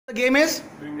The game is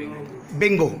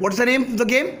bingo. What's the name of the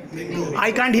game? Bingo.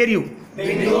 I can't hear you.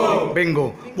 Bingo. Bingo.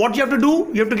 What you have to do?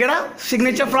 You have to get a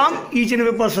signature from each and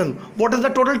every person. What is the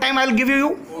total time I'll give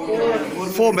you?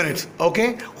 4 minutes.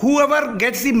 Okay. Whoever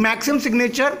gets the maximum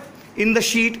signature in the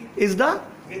sheet is the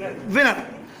winner.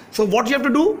 So what you have to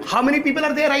do? How many people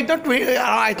are there right now?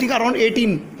 I think around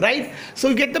 18, right? So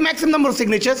you get the maximum number of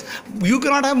signatures. You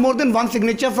cannot have more than one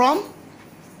signature from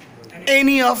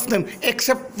any of them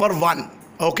except for one.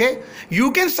 Okay,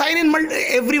 you can sign in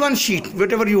everyone's sheet,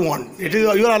 whatever you want.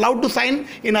 You are allowed to sign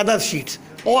in other sheets.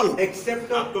 All except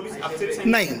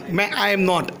no, I am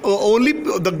not. Only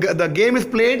the game is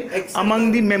played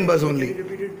among the members only.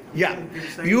 Yeah,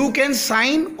 you can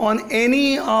sign on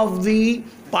any of the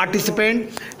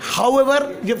participant.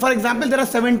 However, for example, there are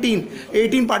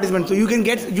 18 participants, so you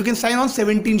can sign on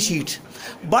 17 sheets.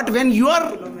 But when you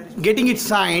are getting it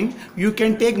signed, you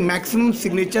can take maximum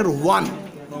signature one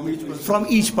from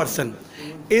each person.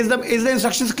 Is the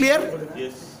instructions clear?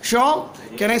 Yes. Sure.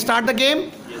 Can I start the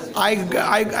game? Yes.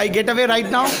 I get away right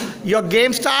now. Your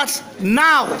game starts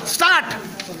now. Start.